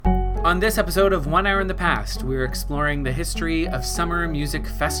On this episode of 1 Hour in the Past, we're exploring the history of summer music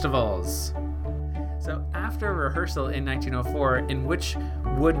festivals. So after a rehearsal in 1904, in which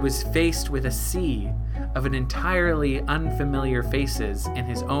Wood was faced with a sea of an entirely unfamiliar faces in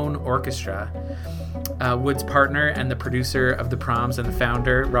his own orchestra, Wood's partner and the producer of the Proms and the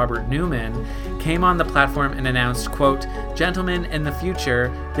founder, Robert Newman, came on the platform and announced, quote, "Gentlemen, in the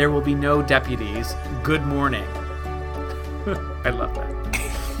future, there will be no deputies. Good morning." I love that.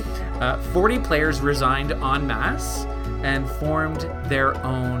 40 players resigned en masse and formed their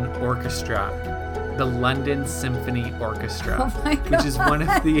own orchestra, the London Symphony Orchestra, oh my God. Which is one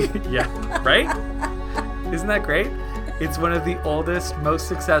of the, yeah, right? Isn't that great? It's one of the oldest, most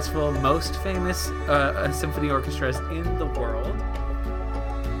successful, most famous symphony orchestras in the world.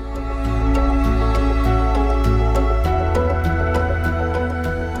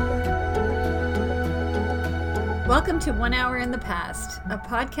 Welcome to 1 Hour in the Past, a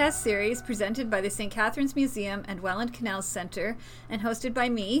podcast series presented by the St. Catharines Museum and Welland Canals Center and hosted by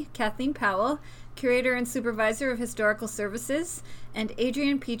me, Kathleen Powell, Curator and Supervisor of Historical Services, and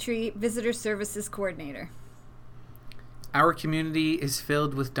Adrian Petry, Visitor Services Coordinator. Our community is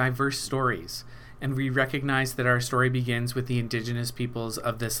filled with diverse stories, and we recognize that our story begins with the indigenous peoples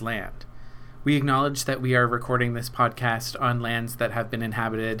of this land. We acknowledge that we are recording this podcast on lands that have been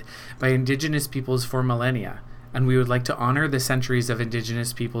inhabited by indigenous peoples for millennia, and we would like to honor the centuries of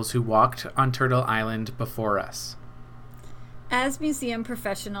indigenous peoples who walked on Turtle Island before us. As museum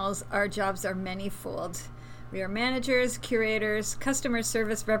professionals, our jobs are many-fold. We are managers, curators, customer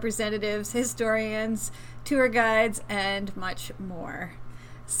service representatives, historians, tour guides, and much more.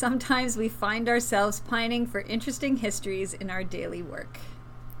 Sometimes we find ourselves pining for interesting histories in our daily work.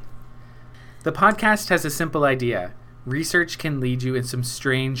 The podcast has a simple idea. Research can lead you in some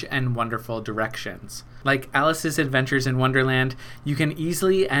strange and wonderful directions. Like Alice's Adventures in Wonderland, you can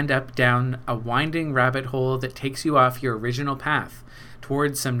easily end up down a winding rabbit hole that takes you off your original path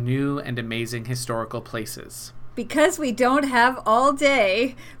towards some new and amazing historical places. Because we don't have all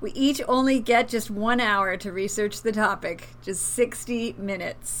day, we each only get just 1 hour to research the topic, just 60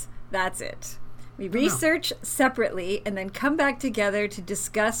 minutes. That's it. We research separately and then come back together to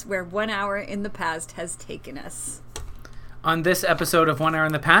discuss where 1 hour in the past has taken us. On this episode of 1 Hour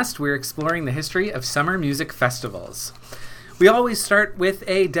in the Past, we're exploring the history of summer music festivals. We always start with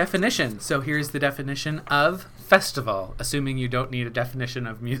a definition. So here's the definition of festival, assuming you don't need a definition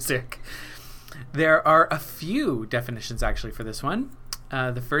of music. There are a few definitions actually for this one.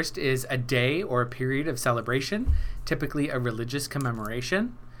 The first is a day or a period of celebration, typically a religious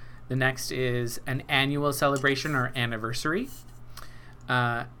commemoration. The next is an annual celebration or anniversary.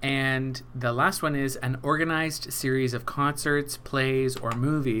 And the last one is an organized series of concerts, plays, or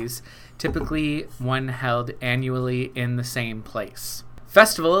movies, typically one held annually in the same place.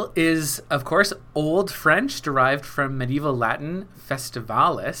 Festival is, of course, Old French, derived from medieval Latin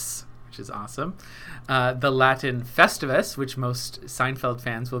festivalis, which is awesome. The Latin festivus, which most Seinfeld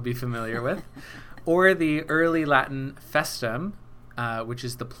fans will be familiar with, or the early Latin festum, which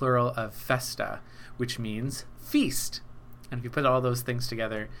is the plural of festa, which means feast. And if you put all those things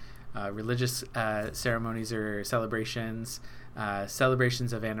together, religious ceremonies or celebrations,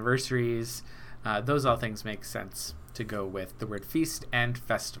 celebrations of anniversaries, those all things make sense to go with the word feast and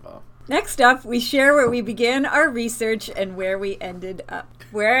festival. Next up, we share where we began our research and where we ended up.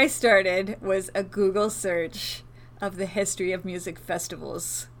 Where I started was a Google search of the history of music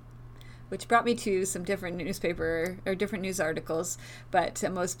festivals, which brought me to some different newspaper or different news articles, but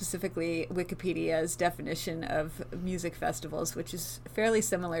most specifically Wikipedia's definition of music festivals, which is fairly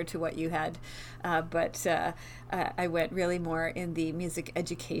similar to what you had, but I went really more in the music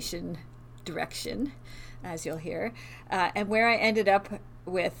education direction, as you'll hear. And where I ended up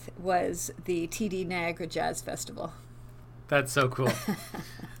with was the TD Niagara Jazz Festival. That's so cool.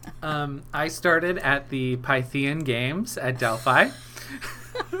 I started at the Pythian Games at Delphi.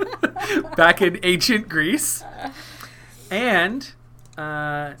 Back in ancient Greece. And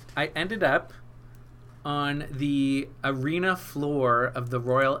I ended up on the arena floor of the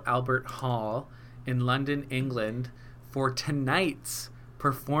Royal Albert Hall in London, England for tonight's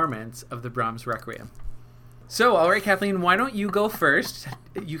performance of the Brahms Requiem. So, all right, Kathleen, why don't you go first?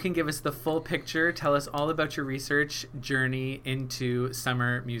 You can give us the full picture. Tell us all about your research journey into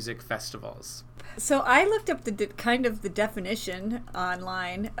summer music festivals. So I looked up the definition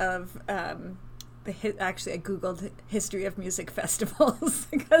online of actually I Googled history of music festivals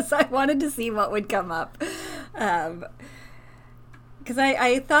because I wanted to see what would come up. Because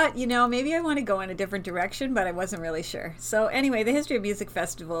I thought, maybe I want to go in a different direction, but I wasn't really sure. So anyway, the history of music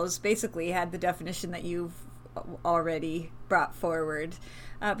festivals basically had the definition that you've already brought forward.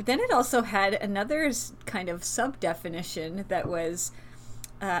 But then it also had another kind of sub-definition that was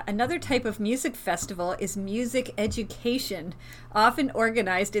another type of music festival is music education, often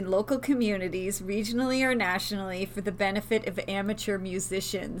organized in local communities, regionally or nationally, for the benefit of amateur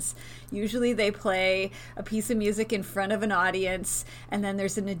musicians. Usually they play a piece of music in front of an audience, and then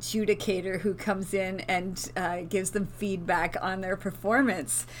there's an adjudicator who comes in and gives them feedback on their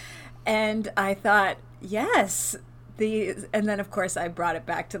performance. And I thought, yes. And then, of course, I brought it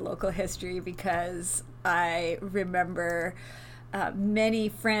back to local history because I remember many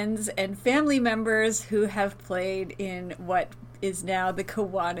friends and family members who have played in what is now the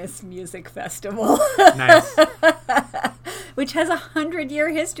Kiwanis Music Festival. Nice. Which has 100-year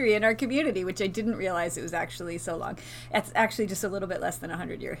history in our community, which I didn't realize it was actually so long. It's actually just a little bit less than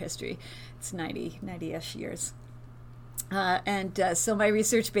 100-year history. It's 90-ish years. So my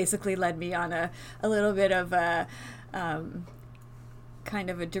research basically led me on a little bit of a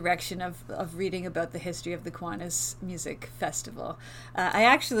kind of a direction of reading about the history of the Kiwanis Music Festival. I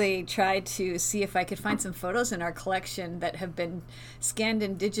actually tried to see if I could find some photos in our collection that have been scanned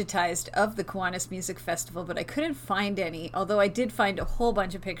and digitized of the Kiwanis Music Festival, but I couldn't find any, although I did find a whole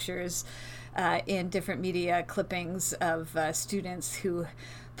bunch of pictures in different media clippings of students who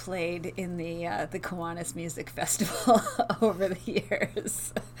played in the Kiwanis Music Festival over the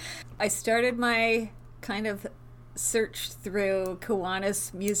years. I started my kind of search through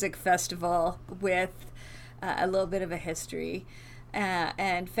Kiwanis Music Festival with a little bit of a history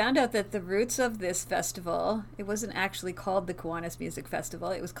and found out that the roots of this festival, it wasn't actually called the Kiwanis Music Festival,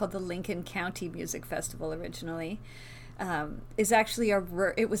 it was called the Lincoln County Music Festival originally, is actually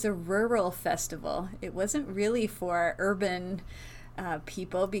it was a rural festival. It wasn't really for urban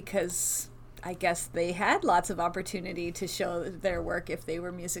people because I guess they had lots of opportunity to show their work if they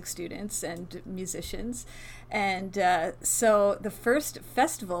were music students and musicians. And so the first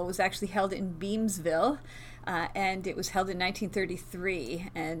festival was actually held in Beamsville, and it was held in 1933.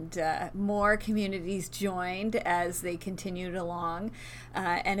 And more communities joined as they continued along.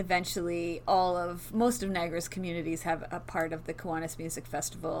 And eventually most of Niagara's communities have a part of the Kiwanis Music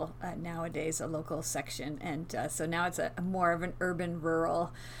Festival nowadays, a local section. And so now it's a more of an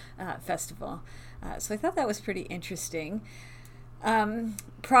urban-rural festival. So I thought that was pretty interesting.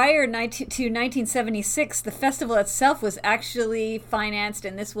 Prior to 1976, the festival itself was actually financed,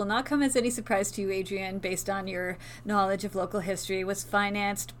 and this will not come as any surprise to you, Adrian, based on your knowledge of local history, was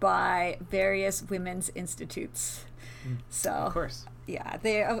financed by various women's institutes. So, of course. Yeah,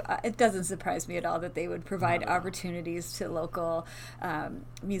 it doesn't surprise me at all that they would provide opportunities to local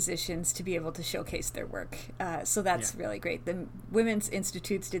musicians to be able to showcase their work. So that's really great. The women's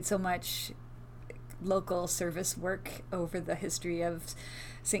institutes did so much local service work over the history of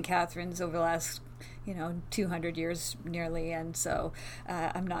St. Catharines over the last 200 years nearly, and so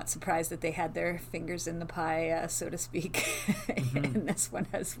I'm not surprised that they had their fingers in the pie, so to speak, in this one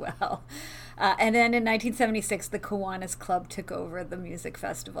as well. And then in 1976, the Kiwanis Club took over the music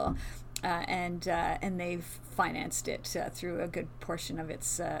festival, and they've financed it through a good portion of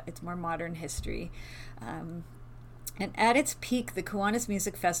its more modern history. And at its peak, the Kiwanis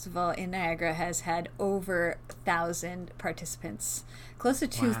Music Festival in Niagara has had over 1,000 participants. Close to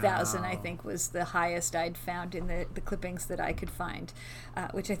 2,000, I think, was the highest I'd found in the clippings that I could find,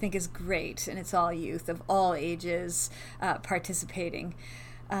 which I think is great. And it's all youth of all ages participating.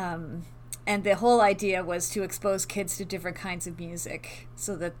 And the whole idea was to expose kids to different kinds of music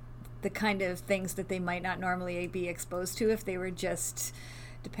so that the kind of things that they might not normally be exposed to if they were just,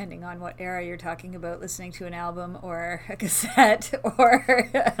 depending on what era you're talking about, listening to an album or a cassette or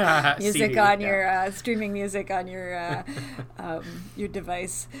music CD, on your streaming music on your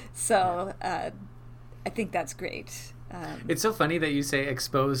device. So I think that's great. It's so funny that you say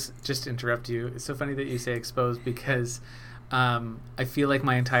expose, just to interrupt you, it's so funny that you say expose because I feel like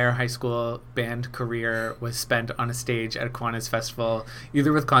my entire high school band career was spent on a stage at a Kiwanis festival,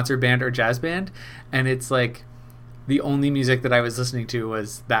 either with concert band or jazz band, and it's like the only music that I was listening to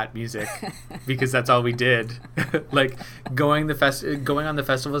was that music because that's all we did. Like going on the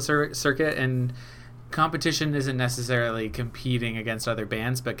festival circuit, and competition isn't necessarily competing against other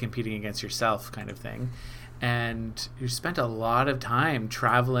bands, but competing against yourself kind of thing. And you spent a lot of time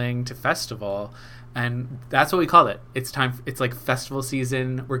traveling to festival, and that's what we call it. It's like festival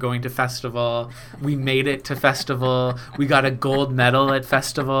season. We're going to festival. We made it to festival. We got a gold medal at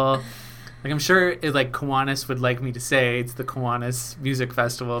festival. Like, I'm sure Kiwanis would like me to say it's the Kiwanis Music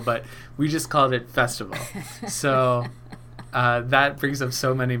Festival, but we just called it festival. So that brings up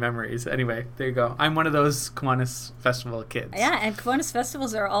so many memories. Anyway, there you go. I'm one of those Kiwanis Festival kids. Yeah, and Kiwanis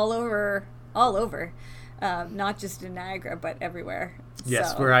festivals are all over. not just in Niagara, but everywhere.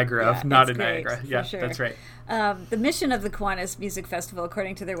 Yes, So, where I grew up, not in great, Niagara. for Yeah, sure. that's right. The mission of the Kiwanis Music Festival,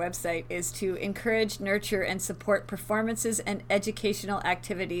 according to their website, is to encourage, nurture, and support performances and educational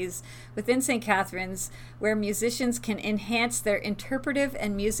activities within St. Catharines where musicians can enhance their interpretive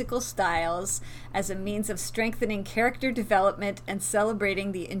and musical styles as a means of strengthening character development and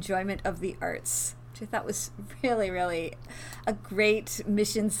celebrating the enjoyment of the arts. I thought was really, really a great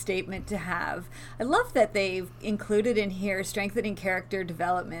mission statement to have. I love that they've included in here strengthening character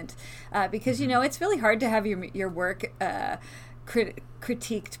development because, it's really hard to have your work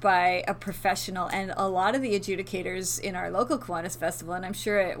critiqued by a professional. And a lot of the adjudicators in our local Kiwanis Festival, and I'm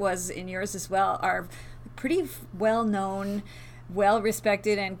sure it was in yours as well, are pretty well-known,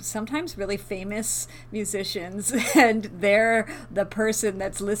 well-respected, and sometimes really famous musicians, and they're the person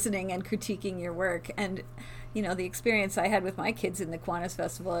that's listening and critiquing your work. And the experience I had with my kids in the Kiwanis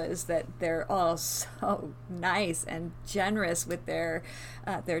Festival is that they're all so nice and generous with their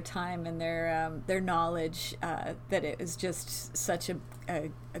time and their knowledge, that it was just such a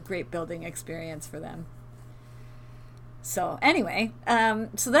great building experience for them. So anyway,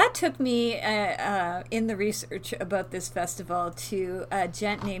 so that took me in the research about this festival to a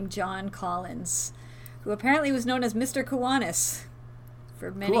gent named John Collins, who apparently was known as Mr. Kiwanis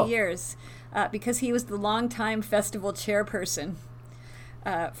for many years because he was the longtime festival chairperson.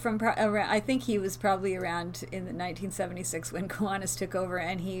 I think he was probably around in the 1976 when Kiwanis took over,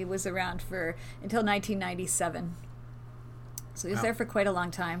 and he was around until 1997. So he was there for quite a long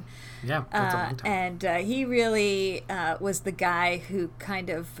time. Yeah, that's a long time. And he really was the guy who kind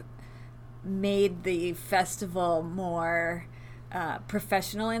of made the festival more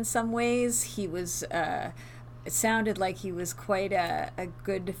professional in some ways. He was... it sounded like he was quite a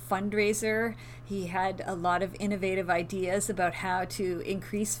good fundraiser. He had a lot of innovative ideas about how to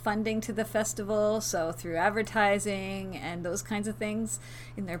increase funding to the festival, so through advertising and those kinds of things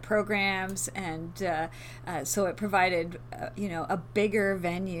in their programs. And so it provided, a bigger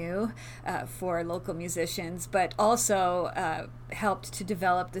venue for local musicians, but also helped to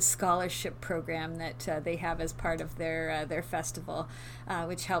develop the scholarship program that they have as part of their festival,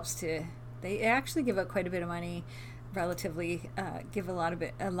 which helps to... They actually give out quite a bit of money, relatively give a lot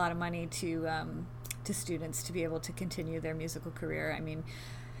of money to students to be able to continue their musical career. I mean,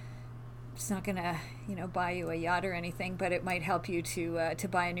 it's not going to buy you a yacht or anything, but it might help you to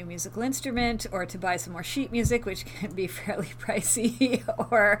buy a new musical instrument or to buy some more sheet music, which can be fairly pricey,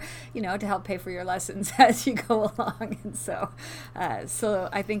 or to help pay for your lessons as you go along. And so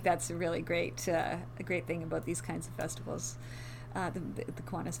I think that's a really great thing about these kinds of festivals. The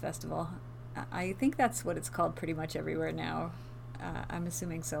Kiwanis Festival. I think that's what it's called pretty much everywhere now. I'm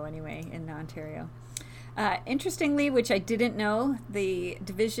assuming so anyway, in Ontario. Interestingly, which I didn't know, the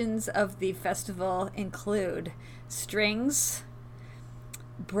divisions of the festival include strings,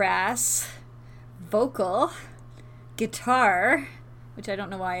 brass, vocal, guitar, which I don't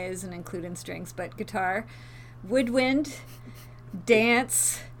know why it isn't included in strings, but guitar, woodwind,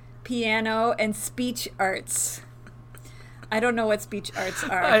 dance, piano, and speech arts. I don't know what speech arts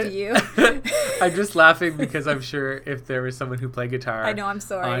are. Do you? I'm just laughing because I'm sure if there was someone who played guitar, I know. I'm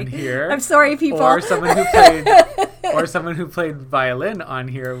sorry. on here, I'm sorry, people. or someone who played violin on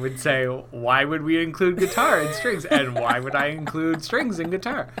here would say, "Why would we include guitar and strings? And why would I include strings and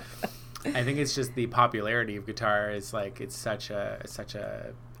guitar?" I think it's just the popularity of guitar is like it's such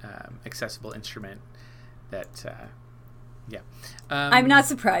a accessible instrument that I'm not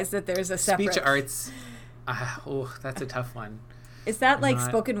surprised that there's a separate speech arts. That's a tough one. Is that like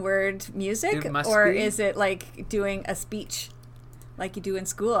spoken word music, or is it like doing a speech like you do in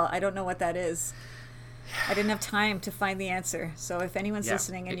school? I don't know what that is. I didn't have time to find the answer. So if anyone's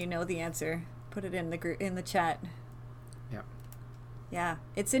listening and you know the answer, put it in the chat. Yeah. Yeah,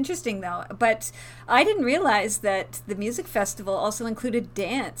 it's interesting though. But I didn't realize that the music festival also included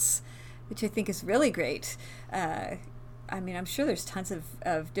dance, which I think is really great. I'm sure there's tons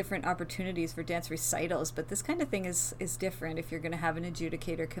of different opportunities for dance recitals, but this kind of thing is different if you're going to have an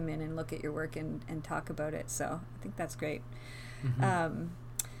adjudicator come in and look at your work and talk about it. So I think that's great. Mm-hmm.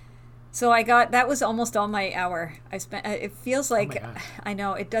 So that was almost all my hour. I spent. It feels like, I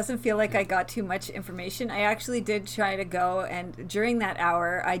know, it doesn't feel like I got too much information. I actually did try to go, and during that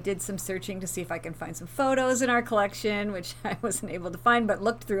hour, I did some searching to see if I can find some photos in our collection, which I wasn't able to find, but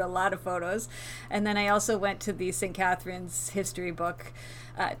looked through a lot of photos. And then I also went to the St. Catharines history book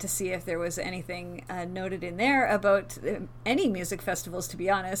to see if there was anything noted in there about any music festivals, to be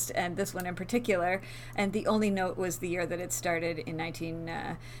honest, and this one in particular. And the only note was the year that it started in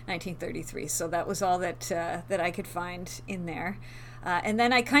 1933. So that was all that I could find in there. And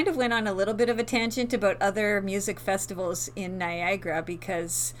then I kind of went on a little bit of a tangent about other music festivals in Niagara,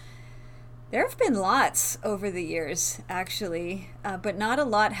 because there have been lots over the years, actually, but not a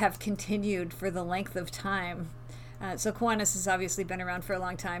lot have continued for the length of time. So Kiwanis has obviously been around for a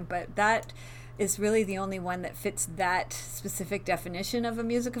long time, but that is really the only one that fits that specific definition of a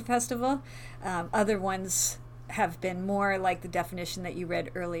music festival. Other ones have been more like the definition that you read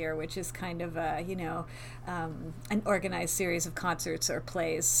earlier, which is kind of an organized series of concerts or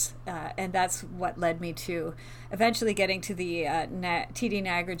plays, and that's what led me to eventually getting to the TD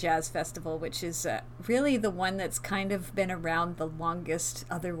Niagara Jazz Festival, which is really the one that's kind of been around the longest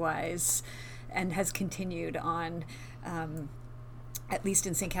otherwise and has continued on, at least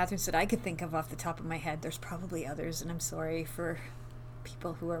in St. Catharines, that I could think of off the top of my head. There's probably others, and I'm sorry for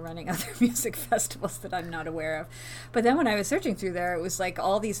people who are running other music festivals that I'm not aware of. But then when I was searching through there, it was like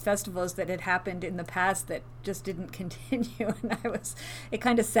all these festivals that had happened in the past that just didn't continue. And it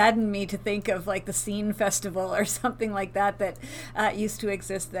kind of saddened me to think of like the Scene Festival or something like that used to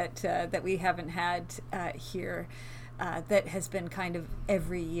exist that we haven't had here. That has been kind of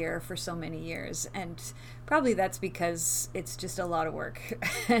every year for so many years. And probably that's because it's just a lot of work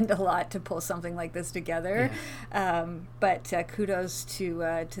and a lot to pull something like this together. Yeah. But kudos to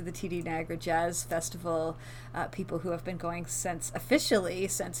the TD Niagara Jazz Festival, people who have been going officially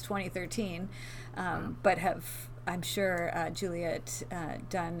since 2013, but have, I'm sure Juliet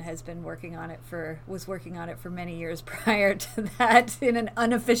Dunn was working on it for many years prior to that in an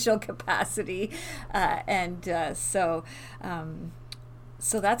unofficial capacity, so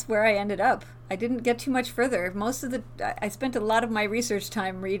that's where I ended up. I didn't get too much further. I spent a lot of my research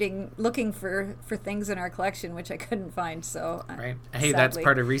time looking for things in our collection which I couldn't find. So right, hey, sadly, that's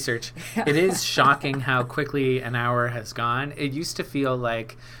part of research. It is shocking how quickly an hour has gone. It used to feel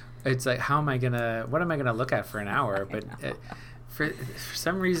like, it's like, what am I gonna look at for an hour? But for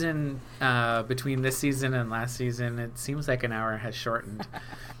some reason, between this season and last season, it seems like an hour has shortened.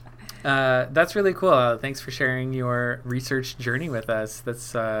 That's really cool. Thanks for sharing your research journey with us.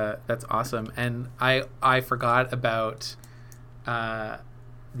 That's awesome. And I forgot about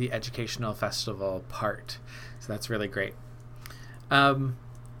the educational festival part, so that's really great.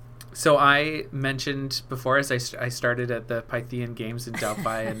 So I mentioned before, as I started at the Pythian Games in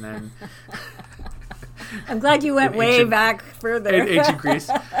Delphi, and then I'm glad you went way back further in ancient Greece,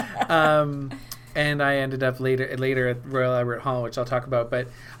 and I ended up later at Royal Albert Hall, which I'll talk about. But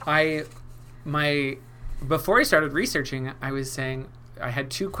before I started researching, I was saying I had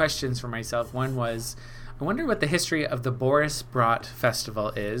two questions for myself. One was, I wonder what the history of the Boris Brot Festival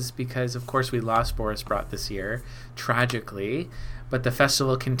is, because of course we lost Boris Brot this year, tragically. But the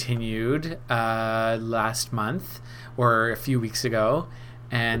festival continued last month or a few weeks ago.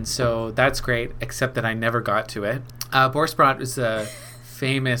 And so that's great, except that I never got to it. Boris Brot was a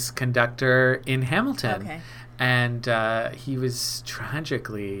famous conductor in Hamilton. Okay. And he was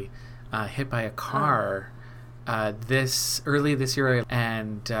tragically hit by a car early this year.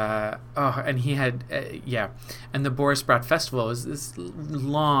 And he had, And the Boris Brot Festival was this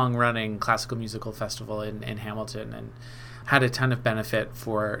long-running classical musical festival in Hamilton, and had a ton of benefit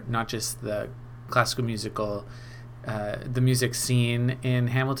for not just the classical musical, the music scene in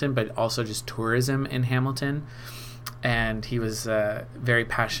Hamilton, but also just tourism in Hamilton. And he was very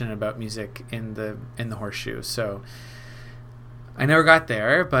passionate about music in the Horseshoe. So I never got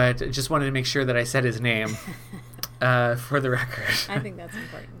there, but just wanted to make sure that I said his name for the record. I think that's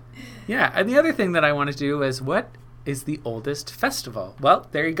important. Yeah, and the other thing that I want to do is, what is the oldest festival? Well,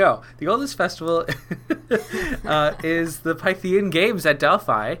 there you go. The oldest festival is the Pythian Games at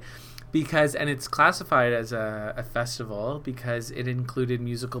Delphi, and it's classified as a festival because it included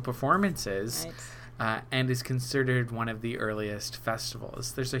musical performances, right, and is considered one of the earliest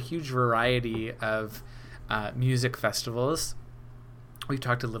festivals. There's a huge variety of music festivals. We've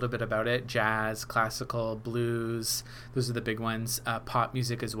talked a little bit about it. Jazz, classical, blues, those are the big ones. Pop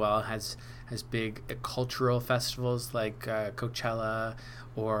music as well has big cultural festivals like Coachella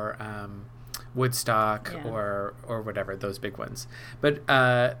or Woodstock, yeah, or whatever, those big ones. But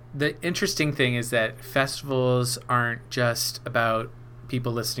the interesting thing is that festivals aren't just about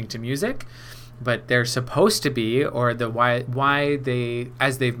people listening to music, but they're supposed to be, or the why they,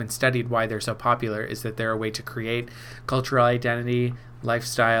 as they've been studied, why they're so popular is that they're a way to create cultural identity,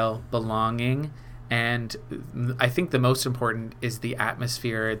 lifestyle, belonging, and I think the most important is the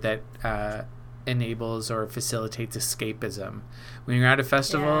atmosphere that enables or facilitates escapism. When you're at a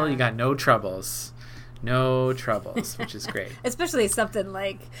festival, you got no troubles. No troubles, which is great. Especially something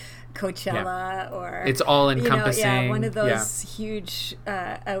like Coachella or... It's all encompassing. One of those huge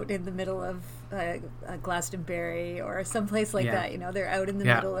out in the middle of Glastonbury or someplace like that. They're out in the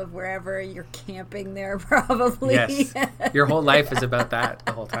middle of wherever you're camping there probably. Yes. Your whole life is about that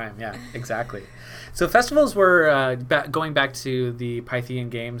the whole time. Yeah, exactly. So festivals were, going back to the Pythian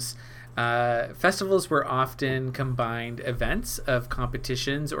Games, festivals were often combined events of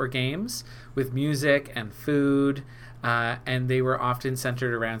competitions or games with music and food, and they were often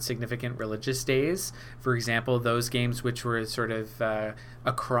centered around significant religious days. For example, those games which were sort of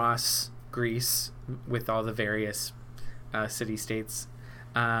across Greece with all the various city-states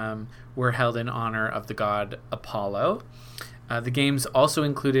were held in honor of the god Apollo. The games also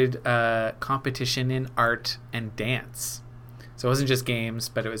included competition in art and dance. So it wasn't just games,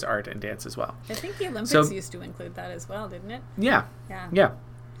 but it was art and dance as well. I think the Olympics used to include that as well, didn't it? Yeah.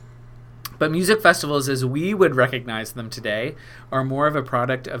 But music festivals, as we would recognize them today, are more of a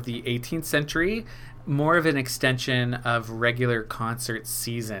product of the 18th century, more of an extension of regular concert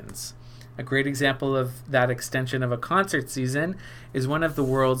seasons. A great example of that extension of a concert season is one of the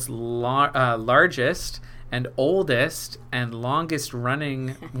world's largest and oldest and longest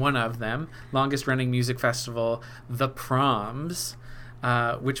running music festival, the Proms,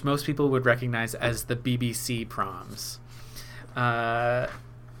 which most people would recognize as the BBC Proms.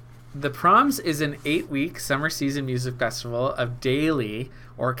 The Proms is an 8-week summer season music festival of daily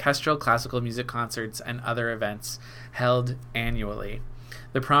orchestral classical music concerts and other events held annually.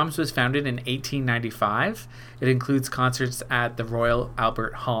 The Proms was founded in 1895. It includes concerts at the Royal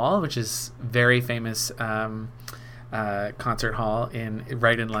Albert Hall, which is very famous concert hall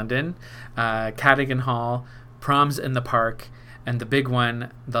right in London, Cadogan Hall, Proms in the Park, and the big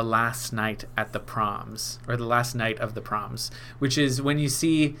one, the Last Night at the Proms, or the Last Night of the Proms, which is when you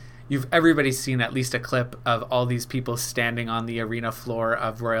see... Everybody's seen at least a clip of all these people standing on the arena floor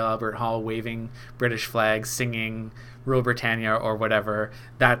of Royal Albert Hall waving British flags, singing Rule Britannia or whatever.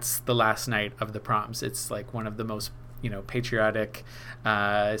 That's the Last Night of the Proms. It's like one of the most, patriotic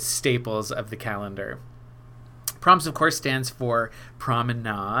staples of the calendar. Proms, of course, stands for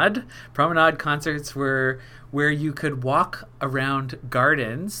promenade. Promenade concerts were where you could walk around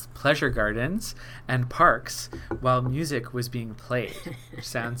gardens, pleasure gardens, and parks while music was being played, which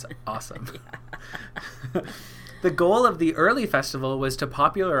sounds awesome. The goal of the early festival was to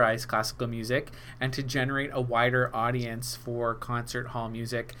popularize classical music and to generate a wider audience for concert hall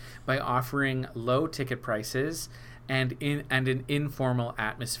music by offering low ticket prices and an informal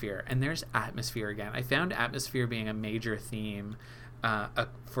atmosphere. And there's atmosphere again. I found atmosphere being a major theme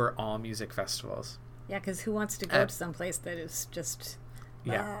for all music festivals. Yeah, because who wants to go to someplace that is just...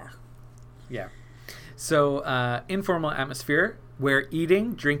 Yeah. So informal atmosphere where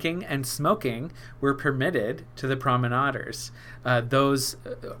eating, drinking, and smoking were permitted to the promenaders. Those,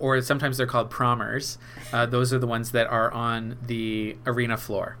 or sometimes they're called promers, those are the ones that are on the arena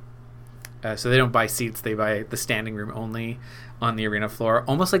floor. So they don't buy seats, they buy the standing room only on the arena floor,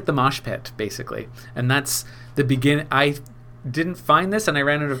 almost like the mosh pit, basically. And that's the beginning. I didn't find this and I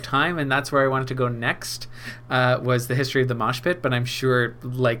ran out of time, and that's where I wanted to go next, was the history of the mosh pit, but I'm sure it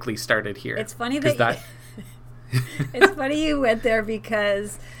likely started here. It's funny it's funny you went there,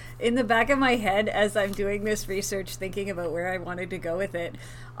 because in the back of my head, as I'm doing this research, thinking about where I wanted to go with it,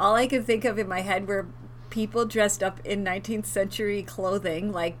 all I could think of in my head were people dressed up in 19th century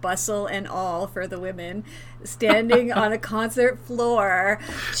clothing, like bustle and all for the women, standing on a concert floor,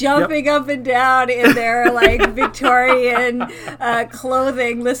 jumping up and down in their like Victorian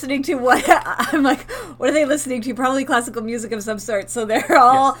clothing, listening to what I'm like, what are they listening to? Probably classical music of some sort. So they're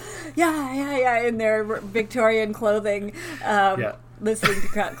all in their Victorian clothing. Listening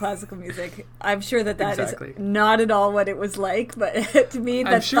to classical music. I'm sure that exactly. Is not at all what it was like, but to me,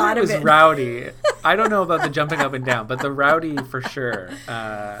 the thought of it... I'm sure it was rowdy. I don't know about the jumping up and down, but the rowdy for sure,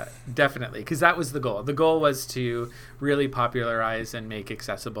 definitely, because that was the goal. The goal was to really popularize and make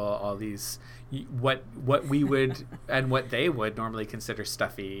accessible all these, what we would and what they would normally consider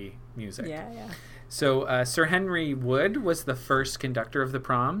stuffy music. Yeah. So Sir Henry Wood was the first conductor of the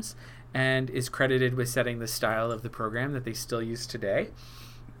Proms, and is credited with setting the style of the program that they still use today.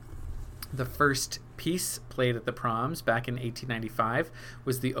 The first piece played at the Proms back in 1895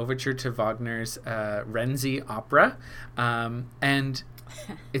 was the overture to Wagner's Renzi opera. And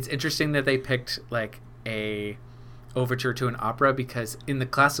it's interesting that they picked like a overture to an opera, because in the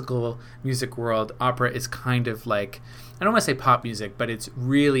classical music world, opera is kind of like, I don't want to say pop music, but it's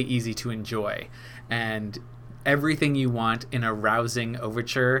really easy to enjoy. And everything you want in a rousing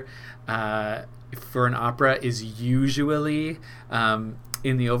overture for an opera is usually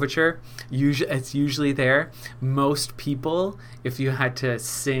in the overture. It's usually there. Most people, if you had to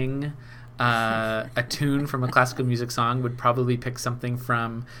sing a tune from a classical music song, would probably pick something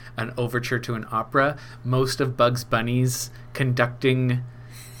from an overture to an opera. Most of Bugs Bunny's conducting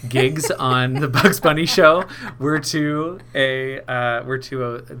gigs on the Bugs Bunny show were to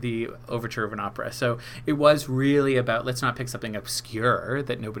the overture of an opera. So it was really about, let's not pick something obscure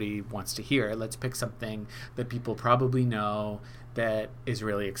that nobody wants to hear. Let's pick something that people probably know, that is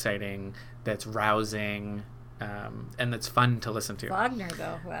really exciting, that's rousing, and that's fun to listen to. Wagner,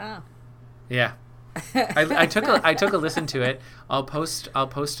 though, wow. Yeah. I took a listen to it. I'll post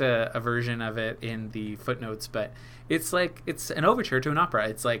a version of it in the footnotes, but it's an overture to an opera.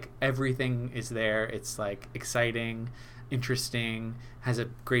 It's like everything is there. It's like exciting, interesting, has a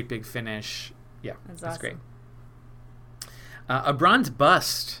great big finish. Yeah, that's awesome. Great. A bronze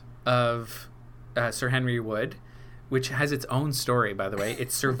bust of Sir Henry Wood, which has its own story, by the way.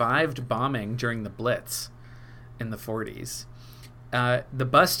 It survived bombing during the Blitz in the 40s. The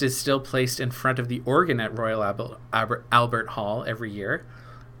bust is still placed in front of the organ at Royal Albert Hall every year.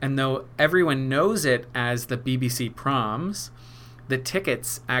 And though everyone knows it as the BBC Proms, the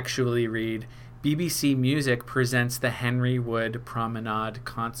tickets actually read, BBC Music presents the Henry Wood Promenade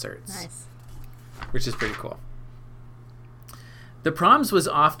Concerts. Nice. Which is pretty cool. The Proms was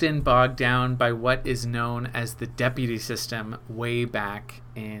often bogged down by what is known as the deputy system way back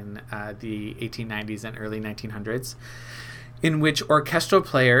in the 1890s and early 1900s. In which orchestral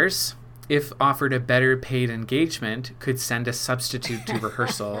players, if offered a better paid engagement, could send a substitute to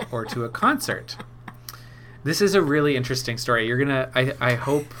rehearsal or to a concert. This is a really interesting story. You're gonna, I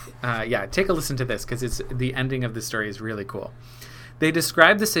hope, take a listen to this, because the ending of the story is really cool. They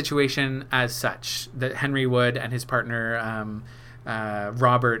describe the situation as such, that Henry Wood and his partner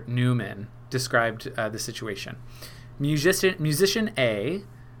Robert Newman described the situation. Musician A,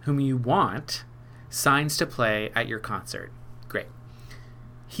 whom you want, signs to play at your concert. Great.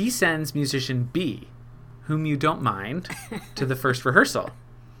 He sends musician B, whom you don't mind, to the first rehearsal.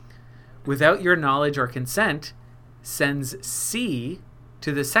 Without your knowledge or consent, sends C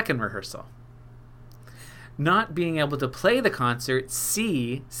to the second rehearsal. Not being able to play the concert,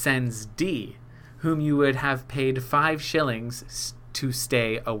 C sends D, whom you would have paid 5 shillings to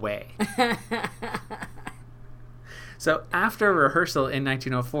stay away. So after a rehearsal in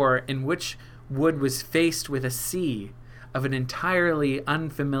 1904, in which Wood was faced with a sea of an entirely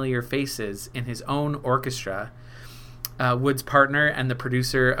unfamiliar faces in his own orchestra, Wood's partner and the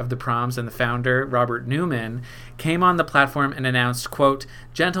producer of the Proms and the founder, Robert Newman, came on the platform and announced, quote,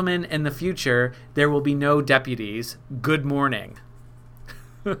 "Gentlemen, in the future, there will be no deputies. Good morning."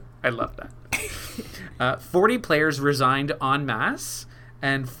 I love that. 40 players resigned en masse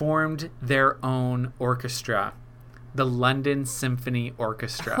and formed their own orchestra, the London Symphony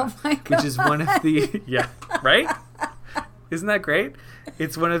Orchestra. Oh my God. Which is one of the... Yeah, right? Isn't that great?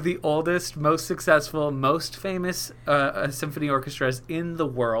 It's one of the oldest, most successful, most famous symphony orchestras in the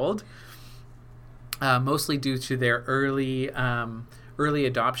world, mostly due to their early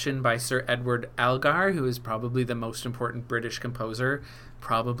adoption by Sir Edward Elgar, who is probably the most important British composer,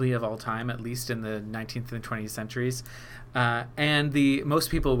 probably of all time, at least in the 19th and 20th centuries. And most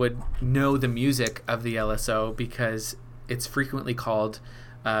people would know the music of the LSO because it's frequently called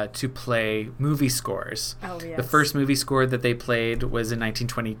to play movie scores. Oh, yes. The first movie score that they played was in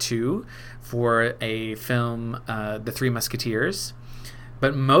 1922 for a film, The Three Musketeers.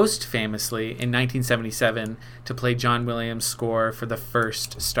 But most famously, in 1977, to play John Williams' score for the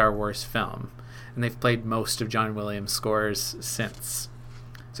first Star Wars film. And they've played most of John Williams' scores since.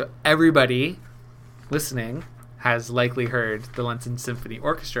 So everybody listening has likely heard the London Symphony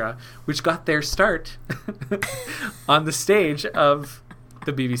Orchestra, which got their start on the stage of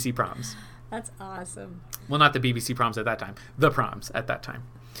the BBC Proms. That's awesome. Well, not the BBC Proms at that time. The Proms at that time.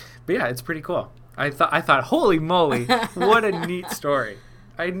 But yeah, it's pretty cool. I thought, holy moly, what a neat story.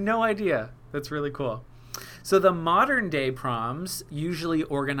 I had no idea. That's really cool. So the modern day Proms usually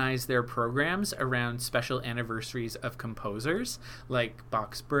organize their programs around special anniversaries of composers, like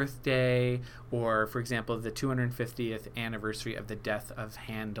Bach's birthday, or, for example, the 250th anniversary of the death of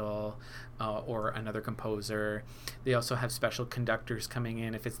Handel, or another composer. They also have special conductors coming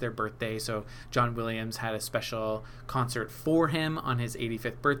in if it's their birthday. So John Williams had a special concert for him on his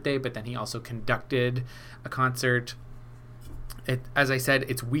 85th birthday, but then he also conducted a concert. As I said,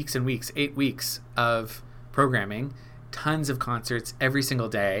 it's weeks and weeks, 8 weeks of programming, tons of concerts every single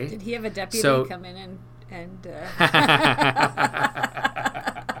day. Did he have a deputy come in and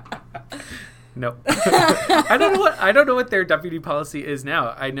No. I don't know what their deputy policy is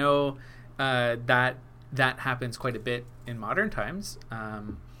now. I know that that happens quite a bit in modern times.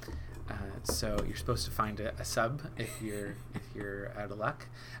 So you're supposed to find a sub if you're out of luck.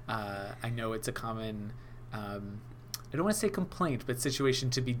 I know it's a common, I don't want to say complaint, but situation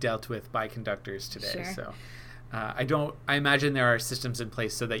to be dealt with by conductors today. Sure. So I imagine there are systems in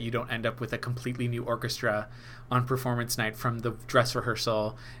place so that you don't end up with a completely new orchestra on performance night from the dress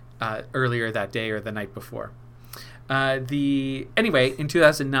rehearsal earlier that day or the night before. Anyway, in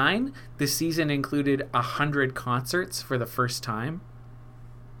 2009, the season included 100 concerts for the first time,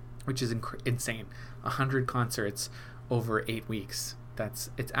 which is insane. 100 concerts over 8 weeks. It's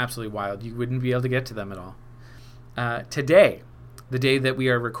absolutely wild. You wouldn't be able to get to them at all. Today, the day that we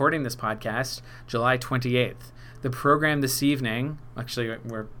are recording this podcast, July 28th, the program this evening, actually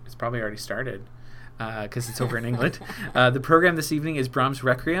it's probably already started because it's over in England. The program this evening is Brahms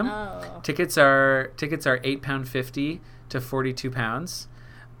Requiem. Oh. Tickets are £8.50 to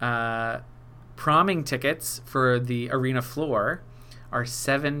 £42. Promming tickets for the arena floor are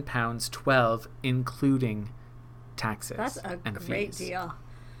 £7.12, including taxes. That's a and great fees. deal.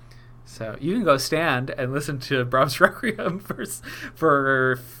 So you can go stand and listen to Brahms Requiem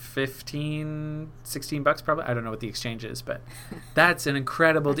for $15-16 probably. I don't know what the exchange is, but that's an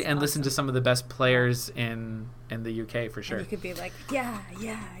incredible deal. And awesome. Listen to some of the best players in the UK for sure. And you could be like, yeah,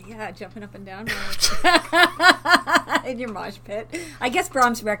 jumping up and down in your mosh pit. I guess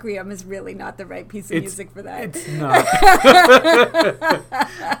Brahms Requiem is really not the right piece of music for that. It's not.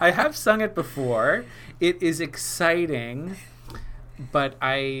 I have sung it before. It is exciting, but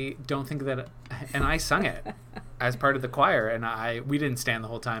I don't think that, and I sung it as part of the choir, and we didn't stand the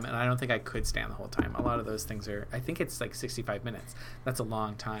whole time, and I don't think I could stand the whole time. A lot of those things I think it's like 65 minutes. That's a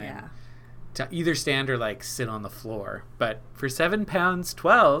long time to either stand or like sit on the floor. But for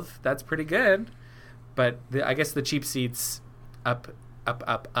 £7.12, that's pretty good. But I guess the cheap seats up are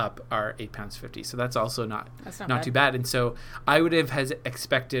 £8.50. So that's also not too bad. And so I would have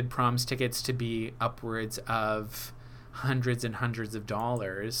expected proms tickets to be upwards of hundreds and hundreds of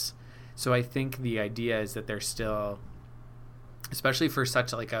dollars. So I think the idea is that they're still, especially for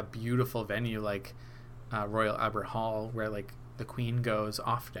such like a beautiful venue like Royal Albert Hall, where like the Queen goes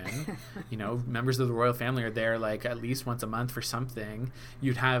often, members of the royal family are there like at least once a month for something.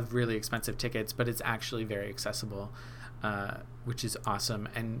 You'd have really expensive tickets, but it's actually very accessible, which is awesome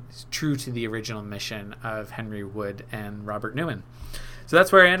and true to the original mission of Henry Wood and Robert Newman. So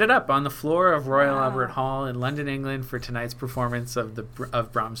that's where I ended up, on the floor of Royal Albert Hall in London, England, for tonight's performance of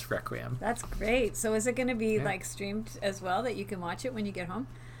Brahms Requiem. That's great. So is it going to be like streamed as well, that you can watch it when you get home?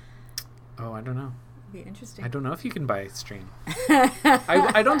 Oh, I don't know. Be interesting. I don't know if you can buy a stream.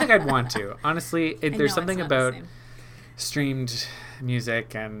 I don't think I'd want to. Honestly, there's something about streamed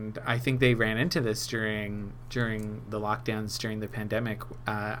music, and I think they ran into this during the lockdowns, during the pandemic.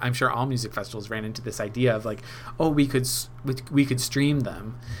 I'm sure all music festivals ran into this idea of like, oh, we could stream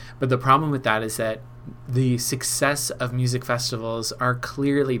them. But the problem with that is that the success of music festivals are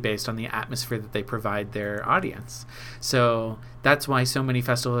clearly based on the atmosphere that they provide their audience. So that's why so many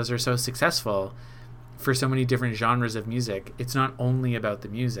festivals are so successful for so many different genres of music. It's not only about the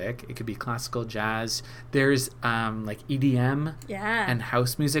music. It could be classical, jazz. There's like EDM and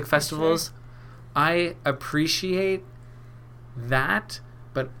house music festivals. Sure. I appreciate that,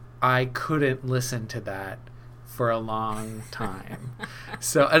 but I couldn't listen to that for a long time.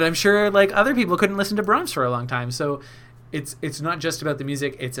 And I'm sure like other people couldn't listen to Brahms for a long time. So it's not just about the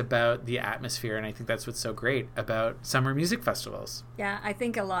music, it's about the atmosphere, and I think that's what's so great about summer music festivals. Yeah, I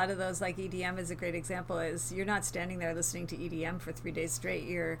think a lot of those, like EDM is a great example, is you're not standing there listening to EDM for 3 days straight.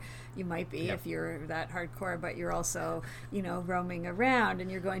 You might be if you're that hardcore, but you're also, roaming around,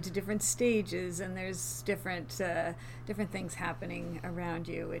 and you're going to different stages, and there's different things happening around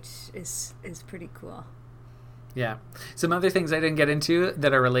you, which is pretty cool. Yeah. Some other things I didn't get into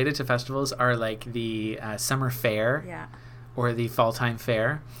that are related to festivals are like the summer fair or the fall time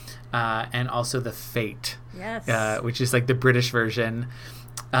fair, and also the Fete, which is like the British version.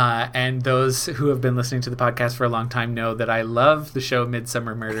 And those who have been listening to the podcast for a long time know that I love the show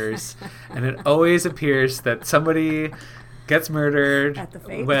Midsummer Murders, and it always appears that somebody gets murdered at the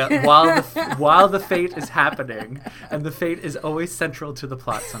Fete. while the Fete is happening, and the Fete is always central to the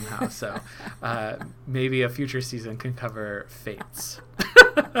plot somehow. So maybe a future season can cover Fates.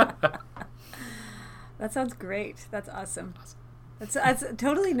 That sounds great. That's awesome. That's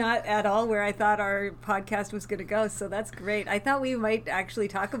totally not at all where I thought our podcast was going to go, so that's great. I thought we might actually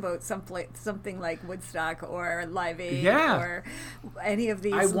talk about something like Woodstock or Live Aid or any of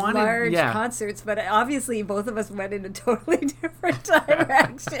these large concerts, but obviously both of us went in a totally different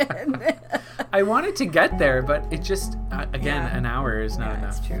direction. I wanted to get there, but it just, an hour is not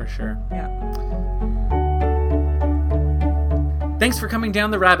enough for sure. Yeah. Thanks for coming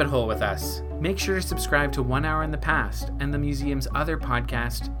down the rabbit hole with us. Make sure to subscribe to 1 Hour in the Past and the museum's other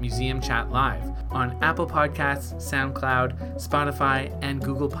podcast, Museum Chat Live, on Apple Podcasts, SoundCloud, Spotify, and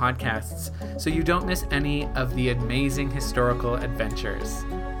Google Podcasts, so you don't miss any of the amazing historical adventures.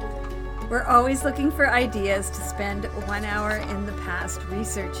 We're always looking for ideas to spend 1 hour in the past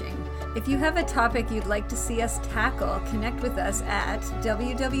researching. If you have a topic you'd like to see us tackle, connect with us at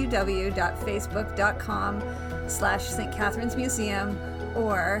www.facebook.com/St. Catharines Museum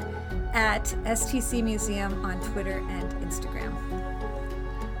or at STC Museum on Twitter and Instagram.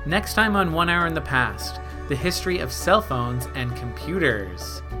 Next time on 1 Hour in the Past, the history of cell phones and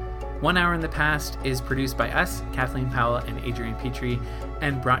computers. 1 Hour in the Past is produced by us, Kathleen Powell and Adrian Petry,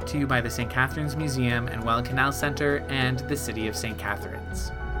 and brought to you by the St. Catharines Museum and Welland Canals Center and the City of St.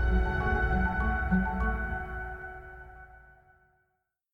 Catharines.